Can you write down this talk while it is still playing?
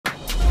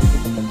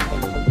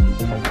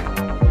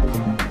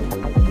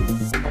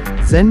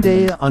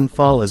Zendaya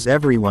unfollows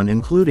everyone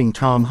including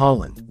Tom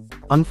Holland.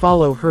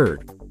 Unfollow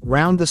heard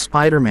round the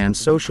Spider-Man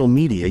social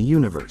media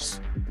universe.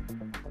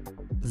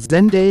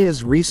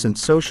 Zendaya's recent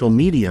social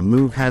media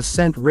move has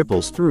sent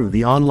ripples through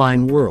the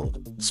online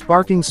world,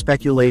 sparking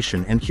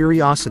speculation and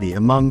curiosity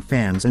among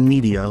fans and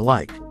media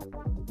alike.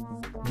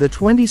 The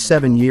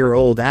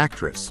 27-year-old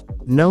actress,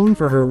 known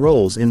for her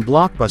roles in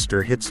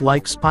blockbuster hits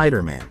like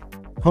Spider-Man,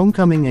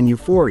 Homecoming and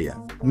Euphoria,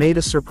 made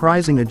a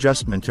surprising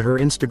adjustment to her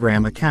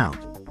Instagram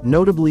account,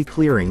 notably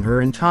clearing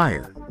her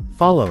entire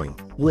following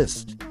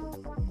list.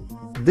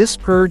 This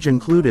purge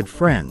included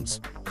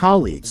friends,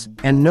 colleagues,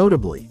 and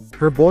notably,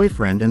 her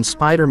boyfriend and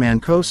Spider-Man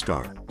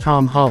co-star,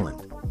 Tom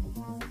Holland.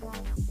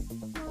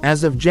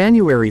 As of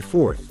January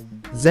 4th,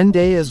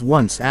 Zendaya's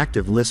once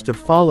active list of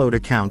followed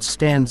accounts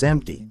stands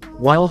empty,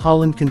 while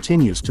Holland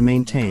continues to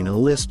maintain a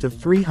list of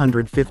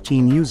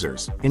 315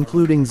 users,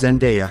 including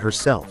Zendaya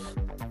herself.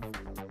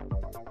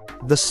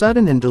 The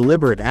sudden and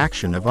deliberate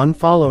action of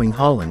unfollowing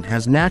Holland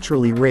has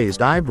naturally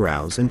raised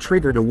eyebrows and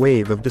triggered a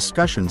wave of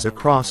discussions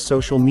across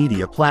social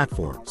media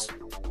platforms.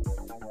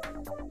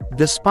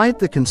 Despite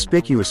the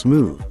conspicuous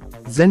move,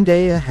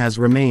 Zendaya has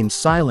remained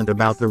silent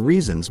about the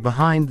reasons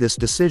behind this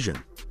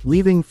decision,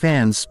 leaving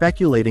fans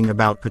speculating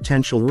about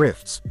potential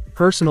rifts,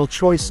 personal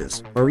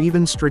choices, or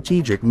even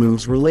strategic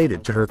moves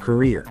related to her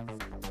career.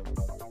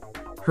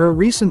 Her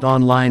recent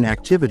online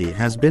activity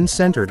has been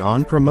centered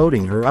on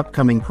promoting her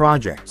upcoming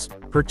projects,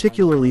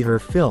 particularly her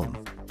film,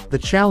 The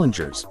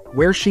Challengers,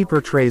 where she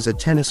portrays a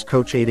tennis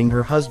coach aiding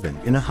her husband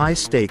in a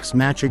high-stakes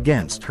match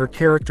against her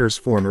character's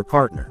former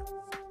partner.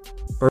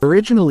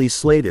 Originally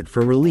slated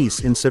for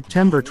release in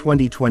September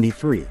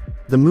 2023,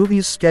 the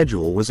movie's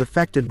schedule was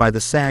affected by the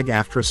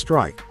SAG-AFTRA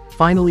strike,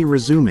 finally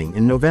resuming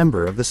in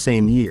November of the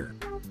same year.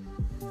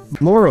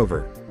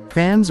 Moreover,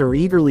 fans are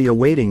eagerly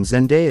awaiting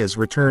Zendaya's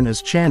return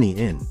as Chani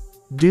in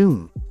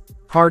Dune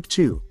Part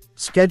 2,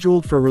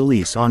 scheduled for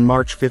release on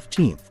March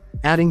 15th,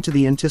 adding to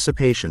the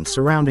anticipation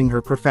surrounding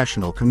her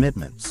professional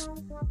commitments.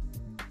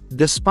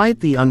 Despite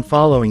the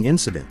unfollowing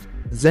incident,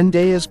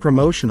 Zendaya's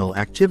promotional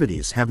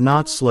activities have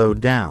not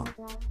slowed down.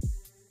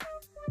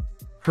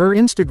 Her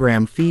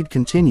Instagram feed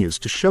continues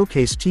to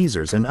showcase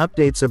teasers and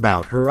updates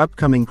about her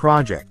upcoming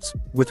projects,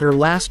 with her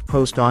last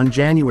post on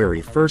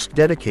January 1st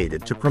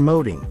dedicated to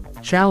promoting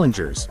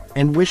Challengers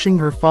and wishing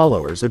her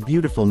followers a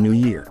beautiful new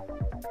year.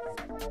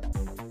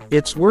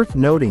 It's worth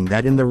noting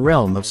that in the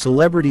realm of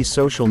celebrity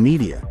social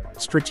media,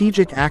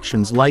 strategic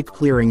actions like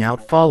clearing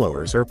out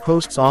followers or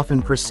posts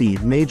often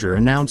precede major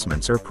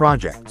announcements or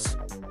projects.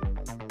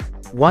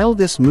 While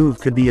this move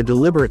could be a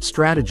deliberate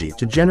strategy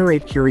to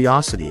generate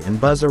curiosity and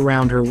buzz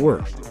around her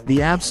work,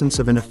 the absence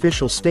of an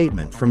official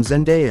statement from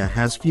Zendaya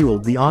has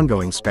fueled the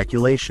ongoing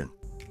speculation.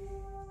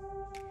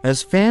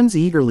 As fans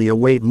eagerly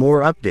await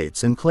more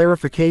updates and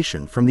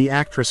clarification from the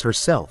actress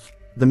herself,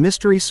 the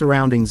mystery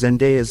surrounding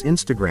Zendaya's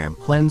Instagram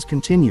cleanse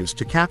continues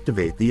to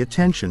captivate the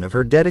attention of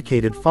her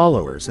dedicated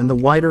followers and the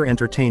wider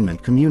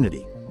entertainment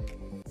community.